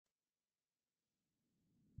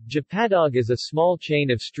Japadog is a small chain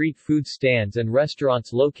of street food stands and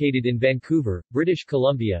restaurants located in Vancouver, British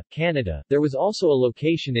Columbia, Canada. There was also a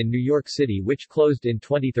location in New York City which closed in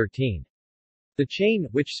 2013. The chain,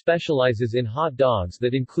 which specializes in hot dogs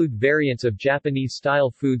that include variants of Japanese-style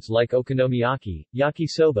foods like okonomiyaki,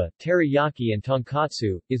 yakisoba, teriyaki and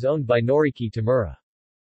tonkatsu, is owned by Noriki Tamura.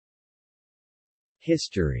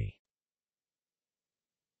 History.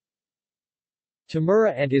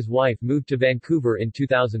 Tamura and his wife moved to Vancouver in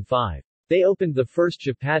 2005. They opened the first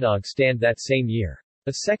Japadog stand that same year.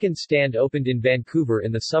 A second stand opened in Vancouver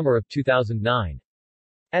in the summer of 2009.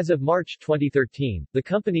 As of March 2013, the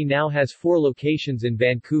company now has 4 locations in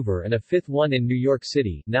Vancouver and a 5th one in New York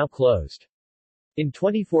City, now closed. In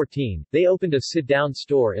 2014, they opened a sit-down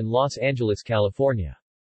store in Los Angeles, California.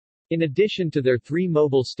 In addition to their 3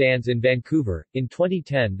 mobile stands in Vancouver, in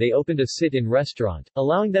 2010 they opened a sit-in restaurant,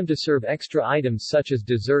 allowing them to serve extra items such as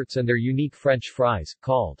desserts and their unique French fries,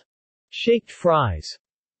 called shaked fries.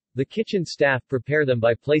 The kitchen staff prepare them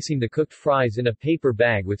by placing the cooked fries in a paper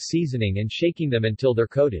bag with seasoning and shaking them until they're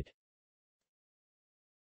coated.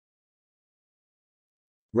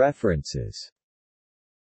 References.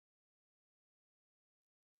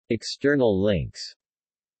 External links.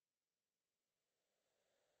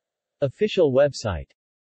 Official website.